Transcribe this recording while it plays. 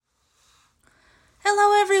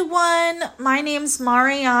Hello everyone, my name's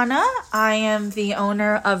Mariana. I am the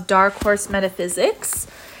owner of Dark Horse Metaphysics,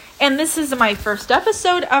 and this is my first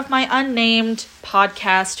episode of my unnamed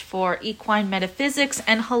podcast for equine metaphysics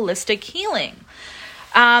and holistic healing.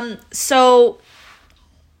 So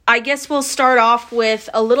I guess we'll start off with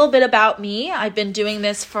a little bit about me. I've been doing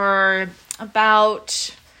this for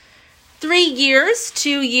about 3 years,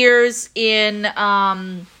 2 years in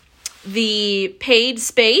the paid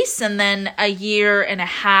space, and then 1.5 years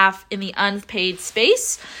in the unpaid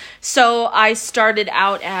space. So I started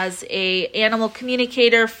out as an animal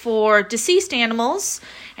communicator for deceased animals,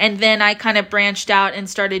 and then I kind of branched out and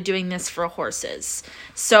started doing this for horses.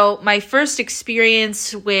 So my first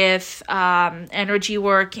experience with energy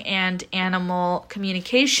work and animal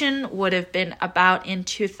communication would have been about in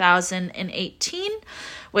 2018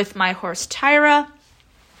 with my horse Tyra,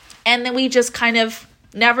 and then we just kind of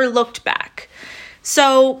never looked back.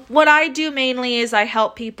 So what I do mainly is I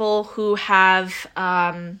help people who have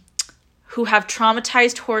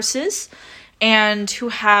traumatized horses and who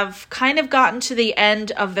have kind of gotten to the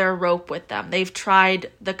end of their rope with them. They've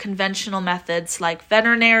tried the conventional methods like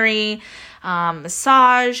veterinary,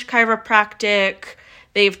 massage, chiropractic.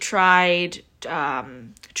 They've tried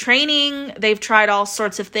training. They've tried all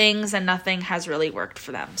sorts of things and nothing has really worked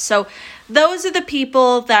for them. So those are the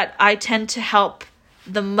people that I tend to help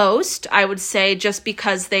the most, I would say, just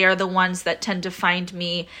because they are the ones that tend to find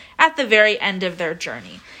me at the very end of their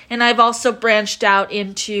journey. And I've also branched out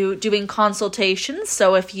into doing consultations.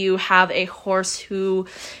 So if you have a horse who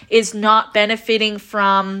is not benefiting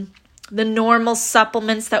from the normal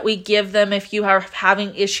supplements that we give them, if you are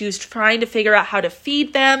having issues trying to figure out how to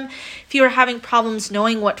feed them, if you are having problems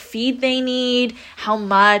knowing what feed they need, how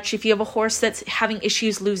much, if you have a horse that's having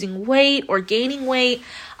issues losing weight or gaining weight,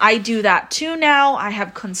 I do that too now. I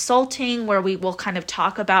have consulting where we will kind of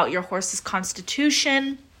talk about your horse's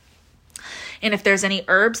constitution and if there's any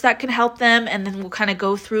herbs that can help them, and then we'll kind of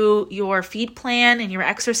go through your feed plan and your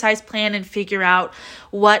exercise plan and figure out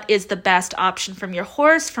what is the best option from your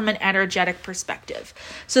horse from an energetic perspective.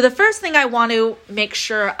 So the first thing I want to make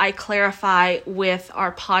sure I clarify with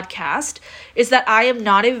our podcast is that I am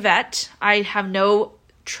not a vet. I have no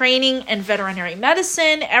training in veterinary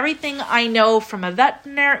medicine. Everything I know from a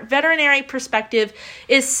veterinary perspective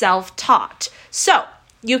is self-taught. So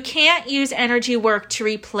you can't use energy work to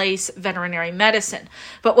replace veterinary medicine.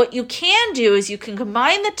 But what you can do is you can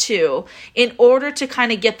combine the two in order to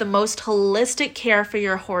kind of get the most holistic care for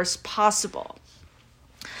your horse possible.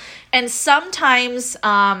 And sometimes,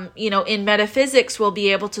 in metaphysics, we'll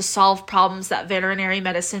be able to solve problems that veterinary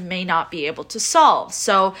medicine may not be able to solve.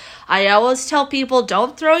 So I always tell people,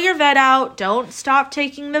 don't throw your vet out, don't stop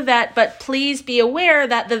taking the vet, but please be aware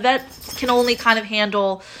that the vet can only kind of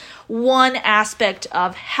handle one aspect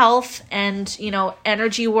of health, and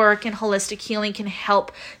energy work and holistic healing can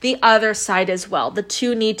help the other side as well. The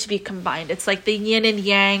two need to be combined. It's like the yin and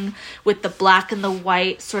yang with the black and the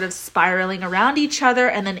white sort of spiraling around each other,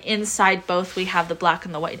 and then inside both we have the black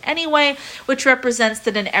and the white anyway, which represents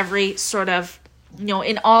that in every sort of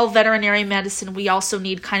in all veterinary medicine, we also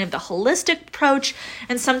need kind of the holistic approach.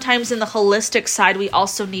 And sometimes in the holistic side, we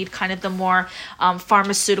also need kind of the more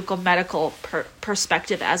pharmaceutical medical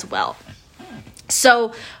perspective as well.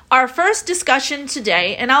 So our first discussion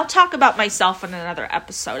today, and I'll talk about myself in another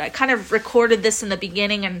episode. I kind of recorded this in the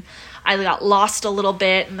beginning and I got lost a little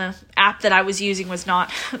bit, and the app that I was using was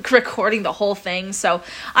not recording the whole thing. So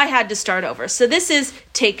I had to start over. So this is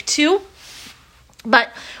take 2.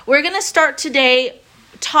 But we're going to start today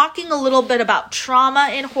talking a little bit about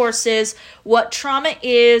trauma in horses, what trauma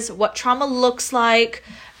is, what trauma looks like,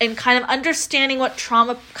 and kind of understanding what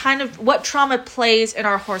trauma plays in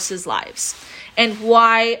our horses' lives, and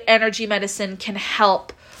why energy medicine can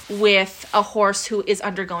help with a horse who is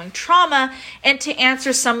undergoing trauma, and to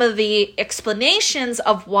answer some of the explanations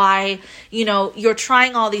of why, you're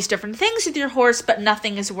trying all these different things with your horse, but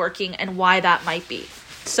nothing is working, and why that might be.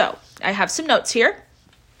 So I have some notes here.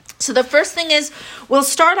 So the first thing is we'll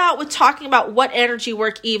start out with talking about what energy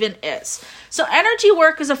work even is. So energy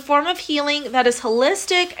work is a form of healing that is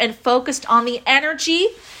holistic and focused on the energy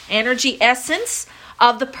essence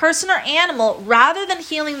of the person or animal, rather than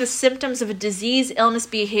healing the symptoms of a disease, illness,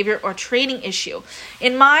 behavior, or training issue.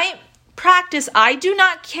 In my practice, I do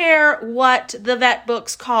not care what the vet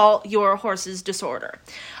books call your horse's disorder.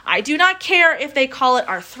 I do not care if they call it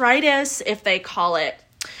arthritis, if they call it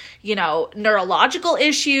neurological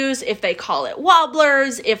issues, if they call it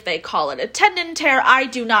wobblers, if they call it a tendon tear. I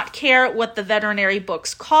do not care what the veterinary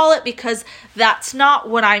books call it, because that's not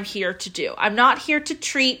what I'm here to do. I'm not here to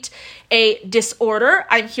treat a disorder.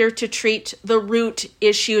 I'm here to treat the root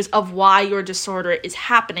issues of why your disorder is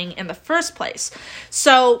happening in the first place.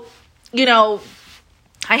 So,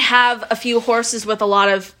 I have a few horses with a lot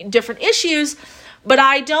of different issues, but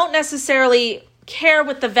I don't necessarily care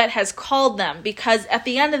what the vet has called them, because at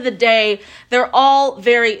the end of the day, they're all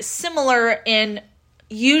very similar in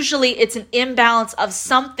usually it's an imbalance of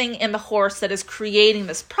something in the horse that is creating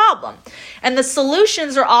this problem. And the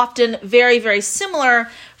solutions are often very, very similar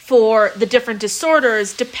for the different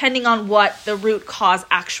disorders, depending on what the root cause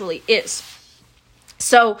actually is.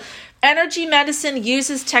 So energy medicine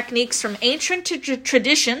uses techniques from ancient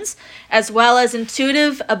traditions as well as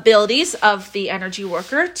intuitive abilities of the energy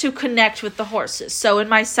worker to connect with the horses. So in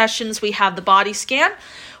my sessions, we have the body scan,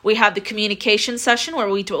 we have the communication session where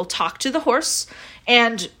we will talk to the horse,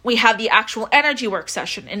 and we have the actual energy work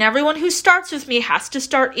session. And everyone who starts with me has to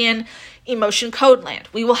start in emotion code land.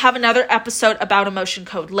 We will have another episode about emotion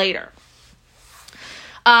code later.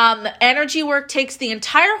 Energy work takes the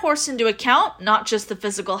entire horse into account, not just the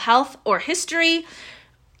physical health or history,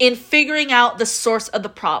 in figuring out the source of the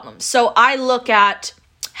problem. So I look at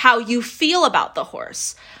how you feel about the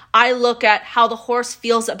horse. I look at how the horse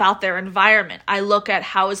feels about their environment. I look at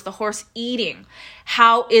how is the horse eating?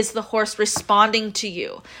 How is the horse responding to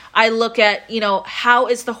you? I look at, how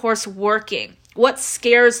is the horse working? What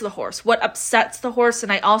scares the horse? What upsets the horse?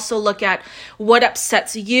 And I also look at what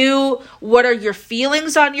upsets you. What are your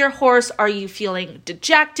feelings on your horse? Are you feeling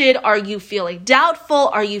dejected? Are you feeling doubtful?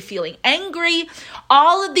 Are you feeling angry?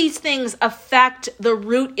 All of these things affect the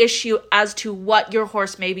root issue as to what your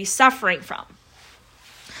horse may be suffering from.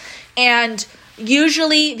 And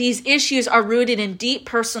usually these issues are rooted in deep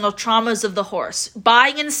personal traumas of the horse.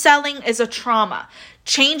 Buying and selling is a trauma.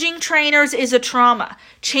 Changing trainers is a trauma.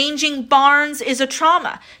 Changing barns is a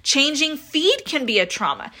trauma. Changing feed can be a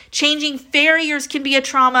trauma. Changing farriers can be a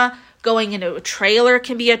trauma. Going into a trailer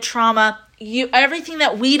can be a trauma. Everything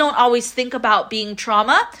that we don't always think about being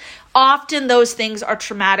trauma, often those things are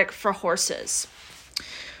traumatic for horses.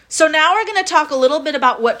 So now we're going to talk a little bit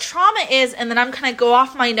about what trauma is, and then I'm going to go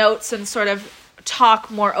off my notes and sort of talk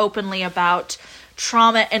more openly about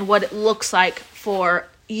trauma and what it looks like for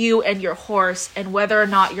you and your horse, and whether or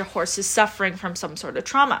not your horse is suffering from some sort of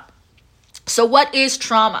trauma. So what is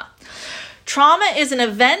trauma? Trauma is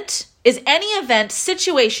any event,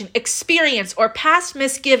 situation, experience, or past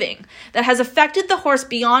misgiving that has affected the horse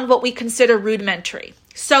beyond what we consider rudimentary.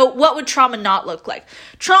 So what would trauma not look like?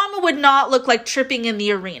 Trauma would not look like tripping in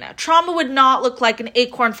the arena. Trauma would not look like an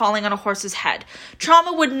acorn falling on a horse's head.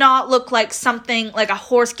 Trauma would not look like something like a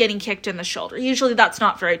horse getting kicked in the shoulder. Usually that's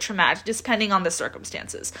not very traumatic, depending on the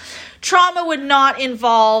circumstances. Trauma would not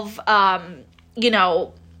involve,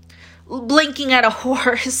 blinking at a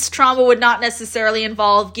horse. Trauma would not necessarily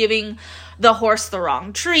involve giving the horse the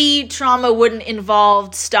wrong treat. Trauma wouldn't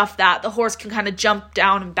involve stuff that the horse can kind of jump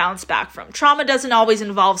down and bounce back from. Trauma doesn't always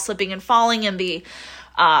involve slipping and falling in the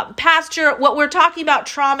pasture. What we're talking about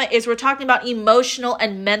trauma is we're talking about emotional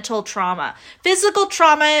and mental trauma. Physical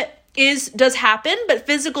trauma does happen, but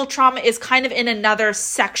physical trauma is kind of in another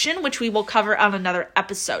section, which we will cover on another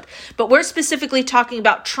episode. But we're specifically talking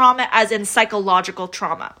about trauma as in psychological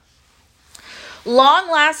trauma.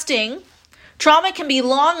 Long-lasting trauma can be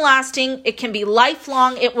long-lasting, it can be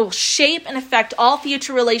lifelong, it will shape and affect all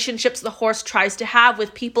future relationships the horse tries to have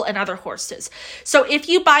with people and other horses. So if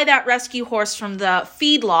you buy that rescue horse from the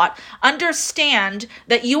feedlot, understand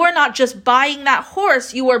that you are not just buying that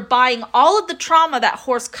horse, you are buying all of the trauma that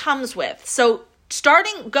horse comes with. So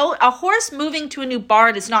a horse moving to a new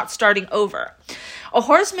barn is not starting over. A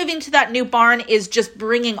horse moving to that new barn is just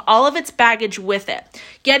bringing all of its baggage with it.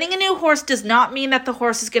 Getting a new horse does not mean that the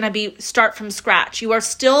horse is going to start from scratch. You are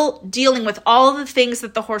still dealing with all of the things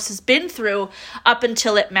that the horse has been through up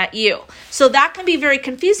until it met you. So that can be very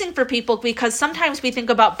confusing for people, because sometimes we think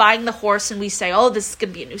about buying the horse and we say, oh, this is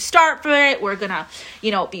going to be a new start for it. We're going to,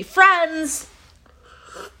 be friends.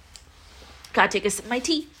 Gotta take a sip of my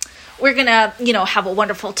tea. We're going to, have a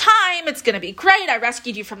wonderful time. It's going to be great. I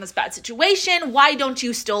rescued you from this bad situation. Why don't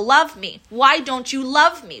you still love me? Why don't you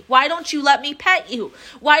love me? Why don't you let me pet you?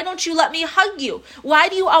 Why don't you let me hug you? Why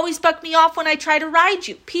do you always buck me off when I try to ride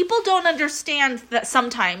you? People don't understand that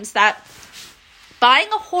sometimes that buying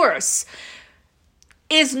a horse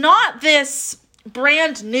is not this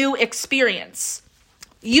brand new experience.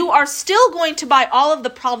 You are still going to buy all of the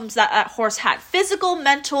problems that horse had, physical,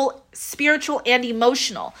 mental, spiritual, and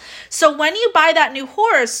emotional. So when you buy that new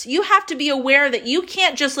horse, you have to be aware that you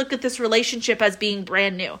can't just look at this relationship as being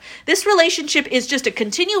brand new. This relationship is just a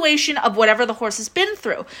continuation of whatever the horse has been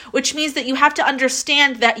through, which means that you have to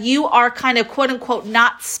understand that you are kind of quote unquote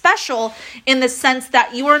not special in the sense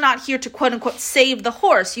that you are not here to quote unquote save the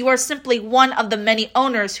horse. You are simply one of the many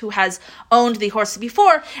owners who has owned the horse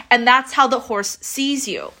before, and that's how the horse sees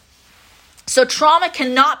you. So trauma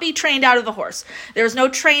cannot be trained out of the horse. There's no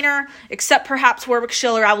trainer, except perhaps Warwick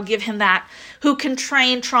Schiller, I will give him that, who can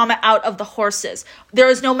train trauma out of the horses. There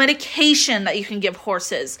is no medication that you can give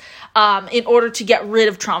horses in order to get rid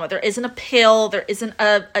of trauma. There isn't a pill, there isn't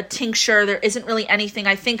a tincture, there isn't really anything.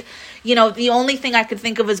 I think, the only thing I could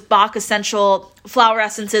think of is Bach essential flower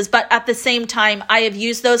essences, but at the same time, I have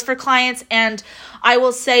used those for clients, and I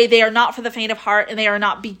will say they are not for the faint of heart, and they are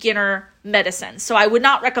not beginner medicine. So I would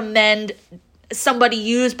not recommend somebody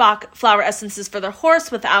use Bach flower essences for their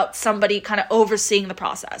horse without somebody kind of overseeing the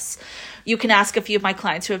process. You can ask a few of my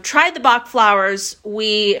clients who have tried the Bach flowers.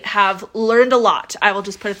 We have learned a lot. I will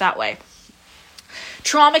just put it that way.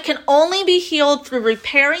 Trauma can only be healed through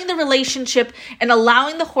repairing the relationship and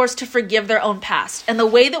allowing the horse to forgive their own past. And the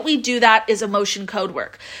way that we do that is emotion code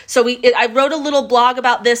work. So I wrote a little blog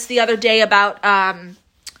about this the other day about,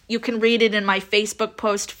 you can read it in my Facebook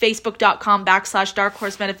post, facebook.com/Dark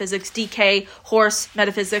Horse Metaphysics, DK Horse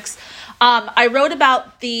Metaphysics. I wrote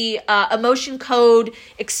about the emotion code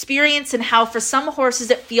experience and how for some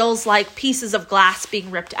horses it feels like pieces of glass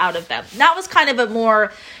being ripped out of them. And that was kind of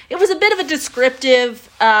it was a bit of a descriptive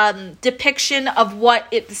depiction of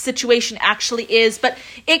what the situation actually is, but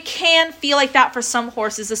it can feel like that for some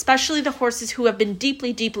horses, especially the horses who have been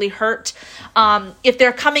deeply, deeply hurt. If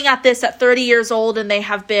they're coming at this at 30 years old and they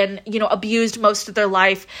have been, abused most of their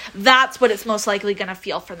life, that's what it's most likely going to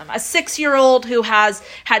feel for them. A 6-year-old who has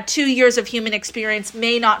had 2 years of human experience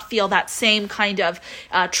may not feel that same kind of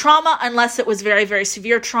trauma unless it was very, very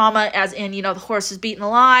severe trauma, as in, the horse is beaten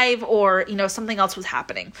alive or, something else was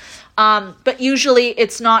happening. But usually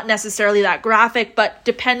it's not necessarily that graphic, but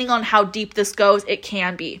depending on how deep this goes, it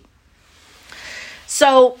can be.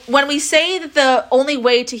 So when we say that the only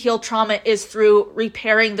way to heal trauma is through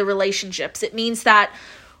repairing the relationships, it means that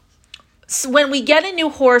when we get a new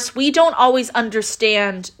horse, we don't always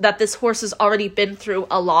understand that this horse has already been through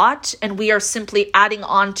a lot, and we are simply adding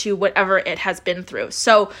on to whatever it has been through.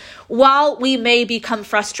 So while we may become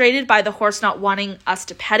frustrated by the horse not wanting us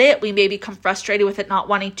to pet it, we may become frustrated with it not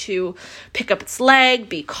wanting to pick up its leg,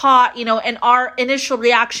 be caught, and our initial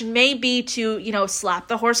reaction may be to, slap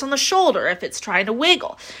the horse on the shoulder if it's trying to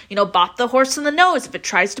wiggle, bop the horse in the nose if it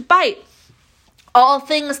tries to bite. All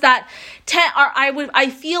things that I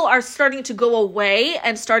feel are starting to go away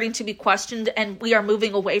and starting to be questioned, and we are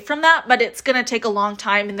moving away from that, but it's going to take a long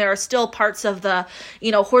time, and there are still parts of the,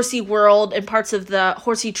 horsey world and parts of the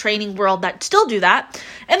horsey training world that still do that,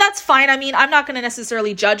 and that's fine. I mean, I'm not going to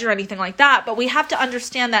necessarily judge or anything like that, but we have to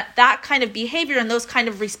understand that kind of behavior and those kind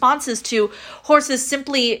of responses to horses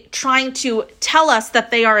simply trying to tell us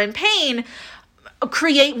that they are in pain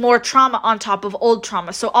create more trauma on top of old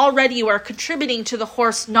trauma. So already you are contributing to the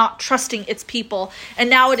horse not trusting its people. And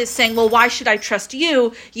now it is saying, well, why should I trust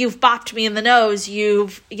you? You've bopped me in the nose.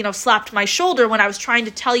 You've, slapped my shoulder when I was trying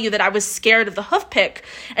to tell you that I was scared of the hoof pick.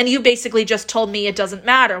 And you basically just told me it doesn't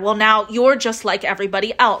matter. Well, now you're just like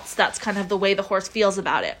everybody else. That's kind of the way the horse feels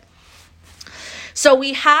about it. So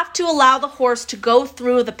we have to allow the horse to go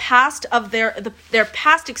through the past of their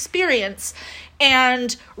past experience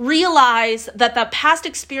and realize that the past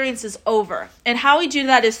experience is over. And how we do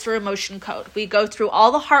that is through emotion code. We go through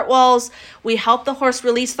all the heart walls, we help the horse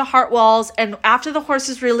release the heart walls, and after the horse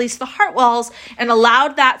has released the heart walls and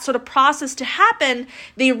allowed that sort of process to happen,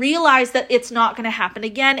 they realize that it's not going to happen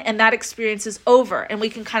again, and that experience is over. And we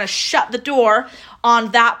can kind of shut the door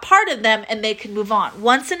on that part of them, and they can move on.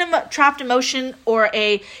 Once a trapped emotion or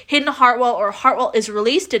a hidden heart wall or heart wall is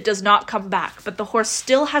released, it does not come back. But the horse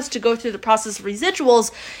still has to go through the process of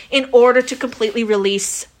residuals in order to completely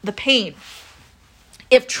release the pain.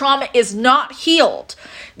 If trauma is not healed,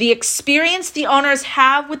 the experience the owners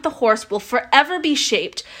have with the horse will forever be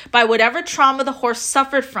shaped by whatever trauma the horse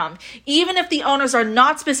suffered from, even if the owners are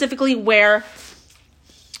not specifically aware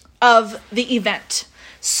of the event.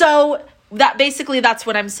 So that's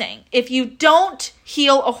what I'm saying. If you don't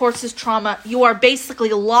heal a horse's trauma, you are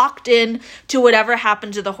basically locked in to whatever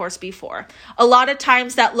happened to the horse before. A lot of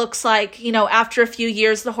times that looks like, after a few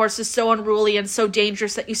years, the horse is so unruly and so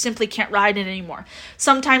dangerous that you simply can't ride it anymore.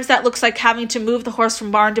 Sometimes that looks like having to move the horse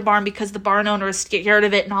from barn to barn because the barn owner is scared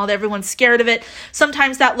of it and everyone's scared of it.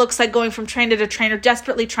 Sometimes that looks like going from trainer to trainer,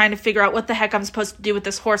 desperately trying to figure out what the heck I'm supposed to do with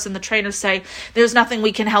this horse, and the trainers say, there's nothing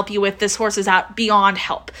we can help you with. This horse is out beyond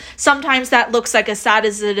help. Sometimes that looks like, as sad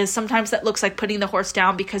as it is, sometimes that looks like putting the horse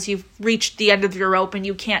down because you've reached the end of your rope and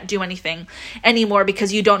you can't do anything anymore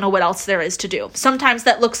because you don't know what else there is to do. Sometimes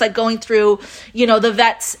that looks like going through, the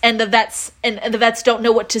vets and the vets don't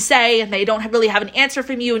know what to say and they don't really have an answer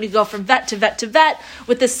from you, and you go from vet to vet to vet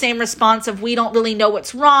with the same response of, we don't really know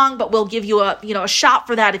what's wrong, but we'll give you a shot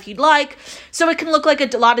for that if you'd like. So it can look like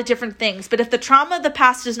a lot of different things. But if the trauma of the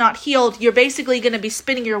past is not healed, you're basically going to be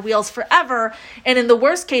spinning your wheels forever. And in the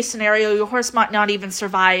worst case scenario, your horse might not even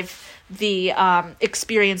survive the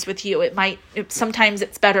experience with you. Sometimes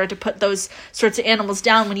it's better to put those sorts of animals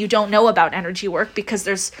down when you don't know about energy work, because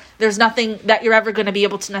there's nothing that you're ever going to be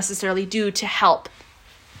able to necessarily do to help.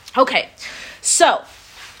 Okay, so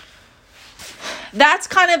that's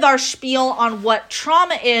kind of our spiel on what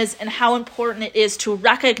trauma is and how important it is to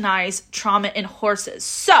recognize trauma in horses.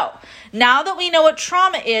 So now that we know what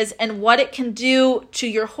trauma is and what it can do to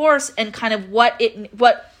your horse, and kind of what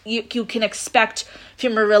you can expect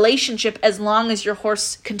from a relationship as long as your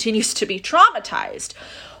horse continues to be traumatized,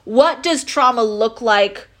 what does trauma look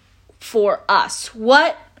like for us?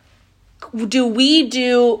 What do we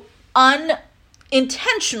do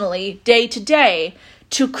unintentionally day to day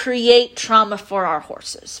to create trauma for our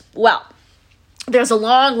horses? Well, there's a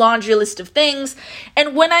long laundry list of things.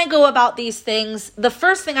 And when I go about these things, the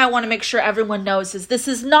first thing I want to make sure everyone knows is this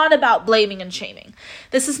is not about blaming and shaming.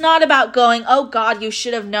 This is not about going, oh God, you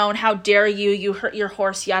should have known. How dare you? You hurt your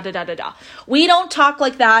horse, yada, da, da, da. We don't talk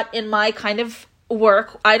like that in my kind of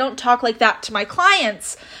work. I don't talk like that to my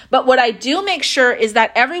clients. But what I do make sure is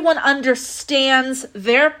that everyone understands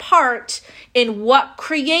their part in what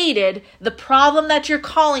created the problem that you're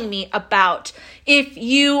calling me about. If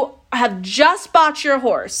you have just bought your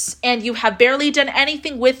horse and you have barely done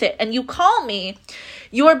anything with it and you call me,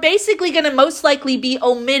 you are basically going to most likely be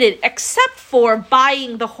omitted except for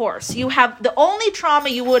buying the horse. You have the only trauma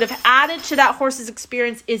you would have added to that horse's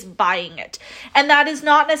experience is buying it. And that is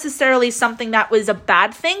not necessarily something that was a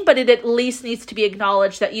bad thing, but it at least needs to be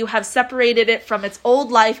acknowledged that you have separated it from its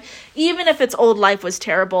old life, even if its old life was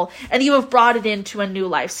terrible, and you have brought it into a new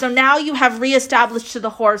life. So now you have reestablished to the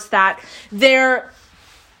horse that their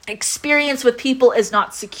experience with people is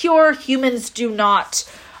not secure. Humans do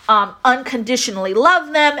not unconditionally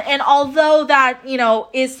love them. And although that,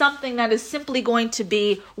 is something that is simply going to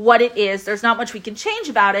be what it is, there's not much we can change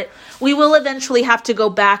about it. We will eventually have to go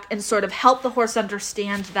back and sort of help the horse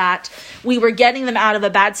understand that we were getting them out of a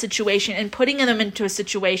bad situation and putting them into a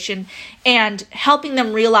situation and helping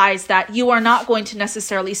them realize that you are not going to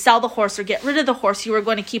necessarily sell the horse or get rid of the horse. You are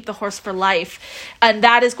going to keep the horse for life. And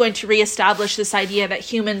that is going to reestablish this idea that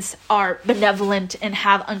humans are benevolent and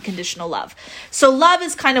have unconditional love. So love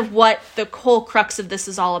is kind of what the whole crux of this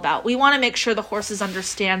is all about. We want to make sure the horses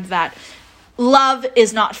understand that love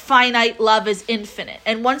is not finite, love is infinite.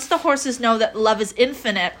 And once the horses know that love is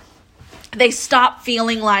infinite, they stop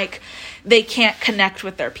feeling like they can't connect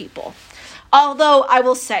with their people. Although I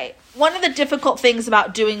will say, one of the difficult things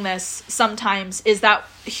about doing this sometimes is that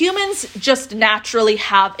humans just naturally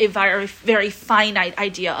have a very, very finite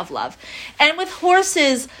idea of love. And with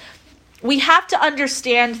horses, we have to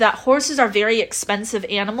understand that horses are very expensive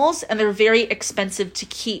animals and they're very expensive to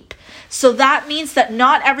keep. So that means that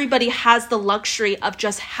not everybody has the luxury of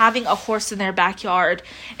just having a horse in their backyard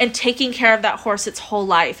and taking care of that horse its whole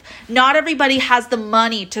life. Not everybody has the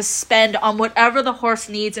money to spend on whatever the horse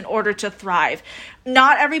needs in order to thrive.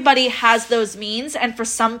 Not everybody has those means, and for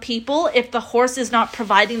some people, if the horse is not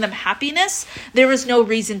providing them happiness, there is no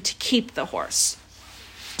reason to keep the horse.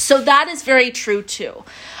 So that is very true too.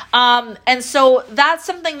 And so that's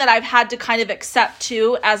something that I've had to kind of accept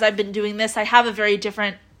too as I've been doing this. I have a very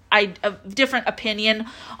different opinion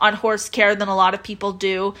on horse care than a lot of people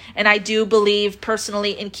do. And I do believe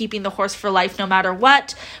personally in keeping the horse for life no matter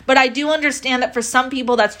what. But I do understand that for some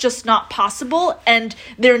people that's just not possible. And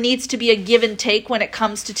there needs to be a give and take when it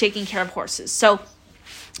comes to taking care of horses. So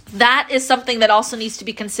that is something that also needs to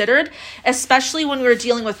be considered, especially when we're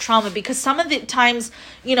dealing with trauma, because some of the times,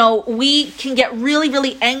 we can get really,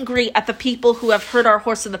 really angry at the people who have hurt our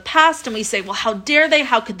horse in the past. And we say, well, how dare they?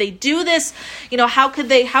 How could they do this? How could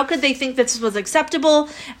they think this was acceptable?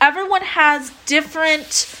 Everyone has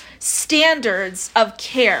different standards of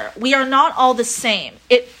care. We are not all the same.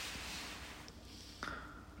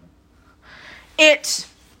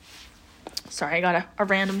 Sorry, I got a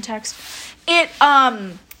random text.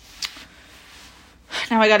 Now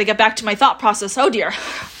I got to get back to my thought process. Oh dear.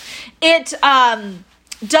 It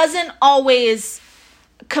doesn't always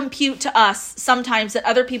compute to us sometimes that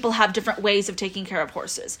other people have different ways of taking care of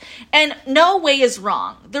horses. And no way is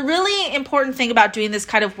wrong. The really important thing about doing this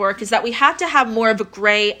kind of work is that we have to have more of a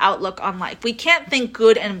gray outlook on life. We can't think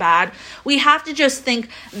good and bad. We have to just think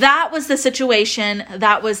that was the situation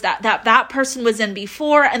that person was in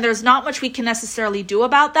before, and there's not much we can necessarily do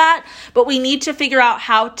about that, but we need to figure out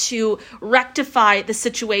how to rectify the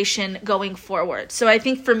situation going forward. So I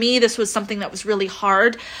think for me, this was something that was really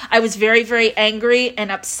hard. I was very, very angry and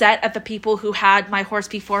upset at the people who had my horse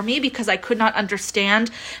before me because I could not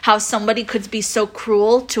understand how somebody could be so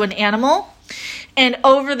cruel to an animal. And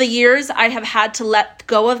over the years, I have had to let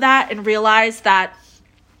go of that and realize that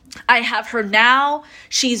I have her now.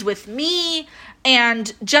 She's with me.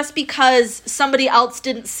 And just because somebody else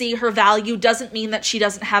didn't see her value doesn't mean that she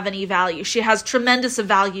doesn't have any value. She has tremendous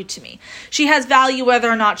value to me. She has value whether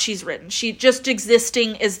or not she's ridden. She just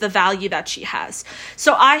existing is the value that she has.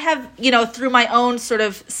 So I have, through my own sort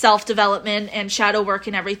of self-development and shadow work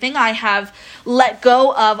and everything, I have let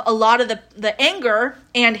go of a lot of the anger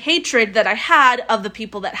and hatred that I had of the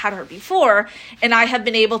people that had her before. And I have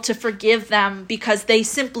been able to forgive them because they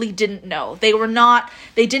simply didn't know. They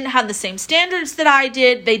didn't have the same standards that I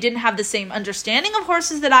did. They didn't have the same understanding of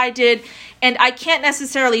horses that I did. And I can't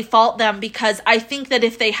necessarily fault them because I think that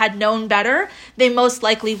if they had known better, they most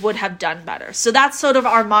likely would have done better. So that's sort of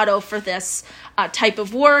our motto for this type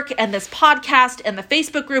of work and this podcast and the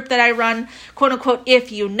Facebook group that I run, quote unquote,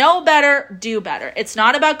 if you know better, do better. It's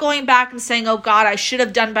not about going back and saying, oh God, I should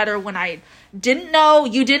have done better when I didn't know.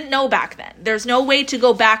 You didn't know back then. There's no way to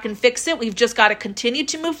go back and fix it. We've just got to continue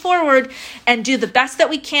to move forward and do the best that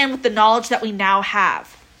we can with the knowledge that we now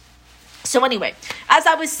have. So anyway, as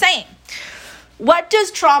I was saying, what does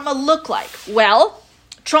trauma look like? Well,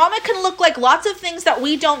 trauma can look like lots of things that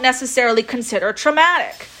we don't necessarily consider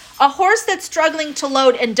traumatic. A horse that's struggling to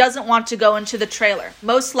load and doesn't want to go into the trailer.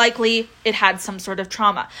 Most likely it had some sort of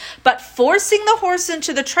trauma. But forcing the horse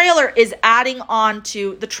into the trailer is adding on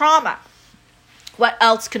to the trauma. What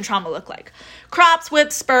else can trauma look like? Crops,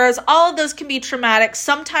 whips, spurs, all of those can be traumatic.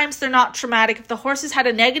 Sometimes they're not traumatic. If the horse has had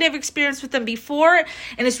a negative experience with them before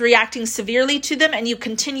and is reacting severely to them and you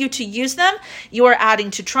continue to use them, you are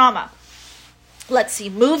adding to trauma. Let's see,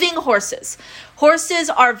 moving horses. Horses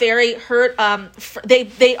are very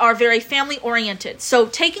they are very family oriented. So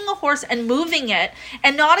taking a horse and moving it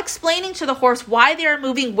and not explaining to the horse why they are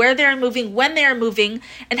moving, where they are moving, when they are moving,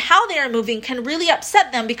 and how they are moving can really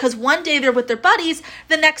upset them because one day they're with their buddies,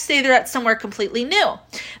 the next day they're at somewhere completely new.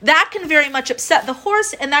 That can very much upset the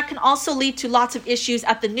horse, and that can also lead to lots of issues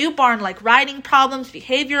at the new barn like riding problems,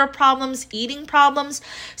 behavioral problems, eating problems.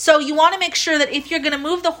 So you want to make sure that if you're going to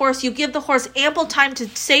move the horse, you give the horse ample time to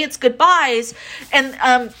say its goodbyes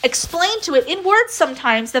and explain to it in words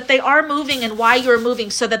sometimes that they are moving and why you're moving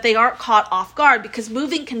so that they aren't caught off guard, because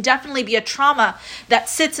moving can definitely be a trauma that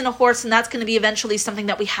sits in a horse, and that's going to be eventually something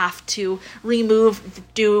that we have to remove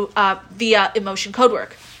via emotion code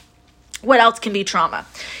work. What else can be trauma?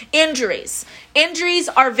 Injuries. Injuries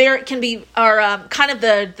are kind of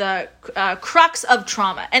the crux of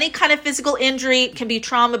trauma. Any kind of physical injury can be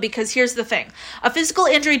trauma because here's the thing. A physical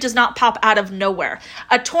injury does not pop out of nowhere.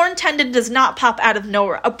 A torn tendon does not pop out of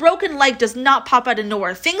nowhere. A broken leg does not pop out of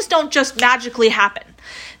nowhere. Things don't just magically happen.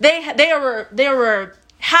 They were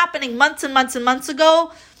happening months and months and months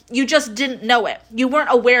ago. You just didn't know it. You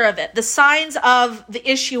weren't aware of it. The signs of the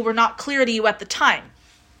issue were not clear to you at the time.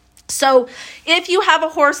 So if you have a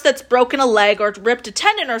horse that's broken a leg or ripped a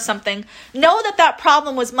tendon or something, know that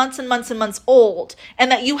problem was months and months and months old, and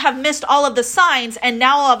that you have missed all of the signs, and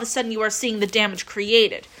now all of a sudden you are seeing the damage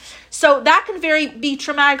created. So that can be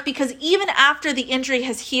traumatic because even after the injury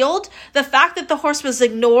has healed, the fact that the horse was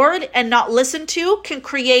ignored and not listened to can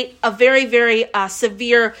create a very, very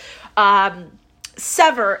severe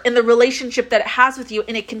sever in the relationship that it has with you,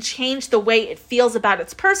 and it can change the way it feels about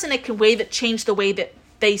its person. It can change the way that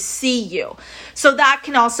they see you. So that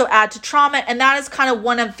can also add to trauma, and that is kind of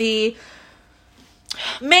one of the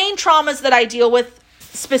main traumas that I deal with,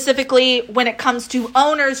 specifically when it comes to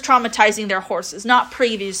owners traumatizing their horses, not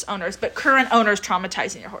previous owners, but current owners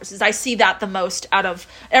traumatizing their horses. I see that the most out of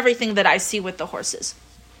everything that I see with the horses.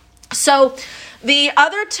 So the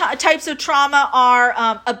other types of trauma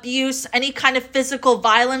are abuse, any kind of physical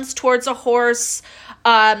violence towards a horse,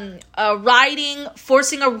 riding,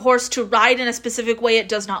 forcing a horse to ride in a specific way it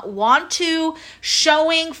does not want to,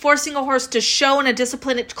 forcing a horse to show in a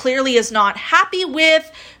discipline it clearly is not happy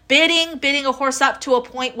with, bidding a horse up to a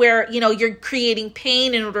point where, you're creating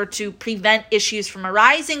pain in order to prevent issues from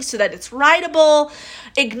arising so that it's rideable,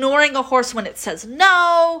 ignoring a horse when it says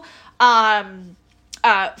no,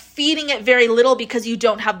 feeding it very little because you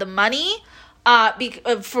don't have the money,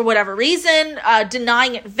 for whatever reason,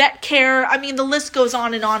 denying it vet care. I mean, the list goes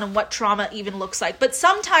on and what trauma even looks like. But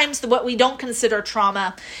sometimes what we don't consider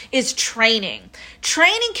trauma is training.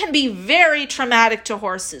 Training can be very traumatic to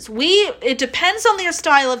horses. It depends on their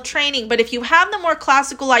style of training, but if you have the more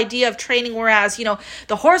classical idea of training, whereas,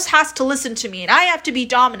 the horse has to listen to me and I have to be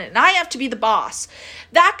dominant and I have to be the boss,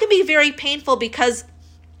 that can be very painful because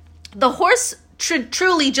the horse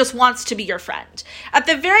truly just wants to be your friend. At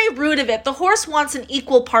the very root of it, the horse wants an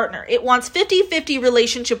equal partner. It wants 50-50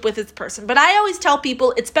 relationship with its person. But I always tell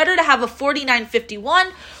people it's better to have a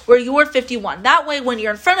 49-51 where you're 51. That way, when you're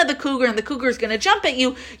in front of the cougar and the cougar is going to jump at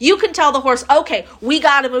you, you can tell the horse, okay, we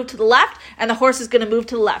got to move to the left, and the horse is going to move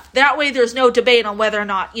to the left. That way, there's no debate on whether or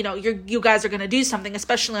not, you guys are going to do something,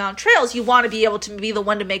 especially on trails. You want to be able to be the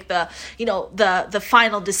one to make the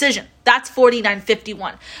final decision. That's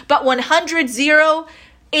 49-51. But 100-0,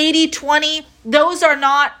 80-20, those are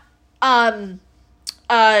not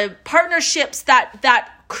partnerships that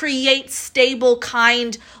create stable,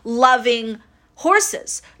 kind, loving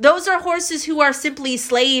horses. Those are horses who are simply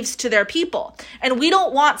slaves to their people. And we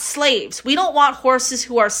don't want slaves. We don't want horses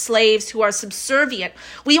who are slaves, who are subservient.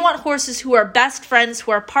 We want horses who are best friends,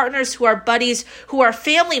 who are partners, who are buddies, who are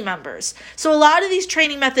family members. So a lot of these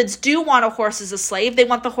training methods do want a horse as a slave. They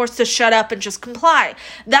want the horse to shut up and just comply.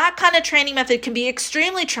 That kind of training method can be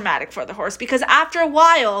extremely traumatic for the horse because after a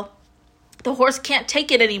while, the horse can't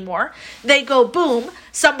take it anymore. They go boom,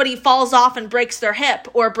 somebody falls off and breaks their hip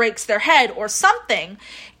or breaks their head or something,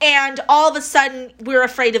 and all of a sudden we're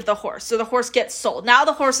afraid of the horse. So the horse gets sold. Now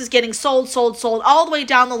the horse is getting sold all the way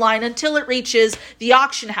down the line until it reaches the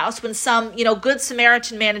auction house when some, good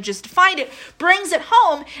Samaritan manages to find it, brings it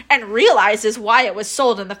home and realizes why it was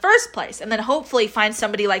sold in the first place, and then hopefully finds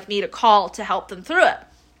somebody like me to call to help them through it.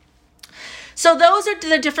 So those are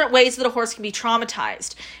the different ways that a horse can be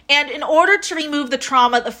traumatized. And in order to remove the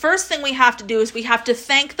trauma, the first thing we have to do is we have to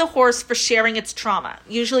thank the horse for sharing its trauma.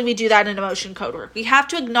 Usually we do that in emotion code work. We have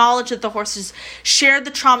to acknowledge that the horse has shared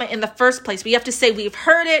the trauma in the first place. We have to say we've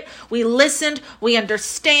heard it, we listened, we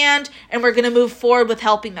understand, and we're going to move forward with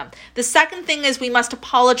helping them. The second thing is we must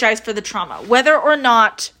apologize for the trauma, whether or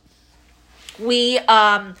not we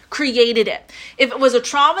created it. If it was a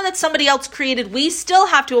trauma that somebody else created, we still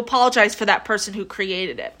have to apologize for that person who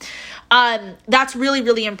created it. That's really,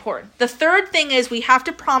 really important. The third thing is we have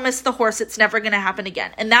to promise the horse it's never going to happen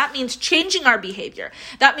again. And that means changing our behavior.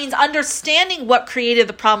 That means understanding what created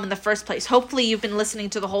the problem in the first place. Hopefully you've been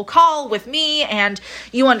listening to the whole call with me and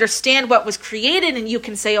you understand what was created and you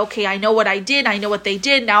can say, okay, I know what I did. I know what they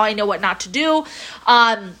did. Now I know what not to do.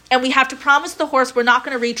 And we have to promise the horse we're not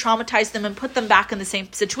going to re-traumatize them and put them back in the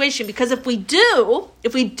same situation. Because if we do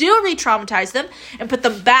re-traumatize them and put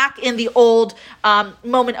them back in the old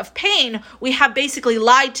moment of pain, we have basically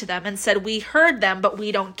lied to them and said we heard them, but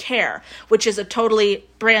we don't care, which is a totally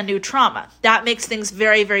brand new trauma. That makes things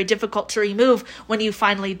very, very difficult to remove when you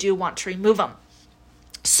finally do want to remove them.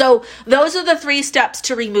 So those are the 3 steps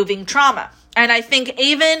to removing trauma. And I think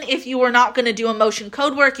even if you were not going to do emotion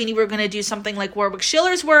code work and you were going to do something like Warwick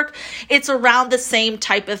Schiller's work, it's around the same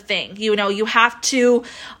type of thing. You have to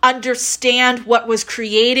understand what was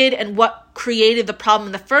created and what created the problem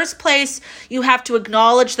in the first place. You have to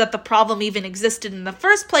acknowledge that the problem even existed in the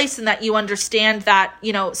first place and that you understand that,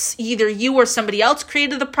 either you or somebody else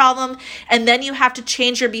created the problem. And then you have to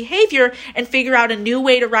change your behavior and figure out a new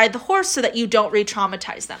way to ride the horse so that you don't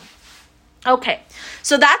re-traumatize them. Okay,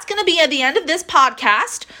 so that's going to be at the end of this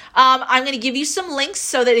podcast. I'm going to give you some links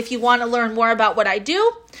so that if you want to learn more about what I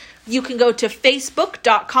do, you can go to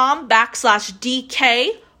facebook.com/DK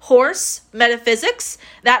Horse Metaphysics.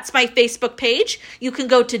 That's my Facebook page. You can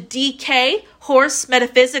go to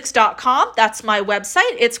dkhorsemetaphysics.com. That's my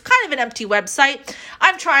website. It's kind of an empty website.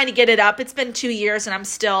 I'm trying to get it up. It's been 2 years and I'm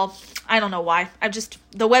still, I don't know why.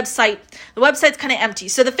 The website's kind of empty.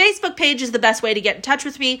 So the Facebook page is the best way to get in touch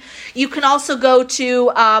with me. You can also go to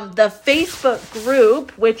the Facebook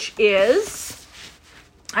group, which is,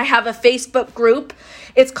 I have a Facebook group.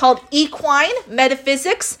 It's called Equine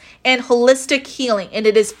Metaphysics and Holistic Healing. And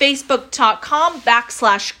it is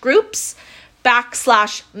facebook.com/groups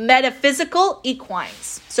 /metaphysical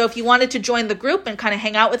equines. So if you wanted to join the group and kind of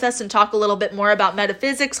hang out with us and talk a little bit more about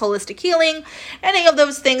metaphysics, holistic healing, any of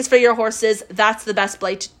those things for your horses, that's the best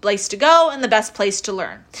place to go and the best place to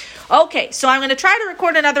learn. Okay, so I'm going to try to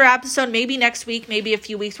record another episode maybe next week, maybe a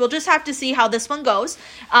few weeks. We'll just have to see how this one goes.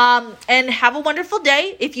 And have a wonderful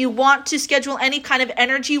day. If you want to schedule any kind of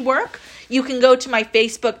energy work, you can go to my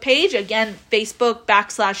Facebook page, again, Facebook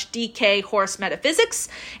 /DK Horse Metaphysics,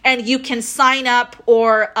 and you can sign up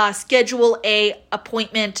or schedule a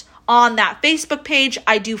appointment on that Facebook page.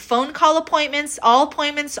 I do phone call appointments. All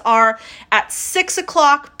appointments are at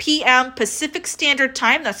 6:00 p.m. Pacific Standard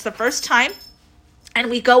Time. That's the first time. And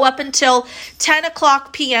we go up until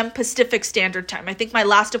 10:00 p.m. Pacific Standard Time. I think my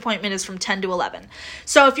last appointment is from 10 to 11.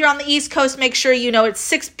 So if you're on the East Coast, make sure you know it's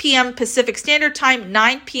 6 p.m. Pacific Standard Time,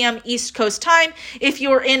 9 p.m. East Coast time. If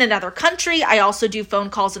you're in another country, I also do phone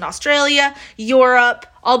calls in Australia, Europe,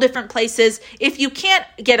 all different places. If you can't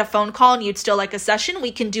get a phone call and you'd still like a session,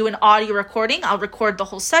 we can do an audio recording. I'll record the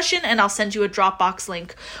whole session and I'll send you a Dropbox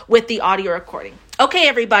link with the audio recording. Okay,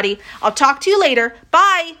 everybody, I'll talk to you later.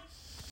 Bye.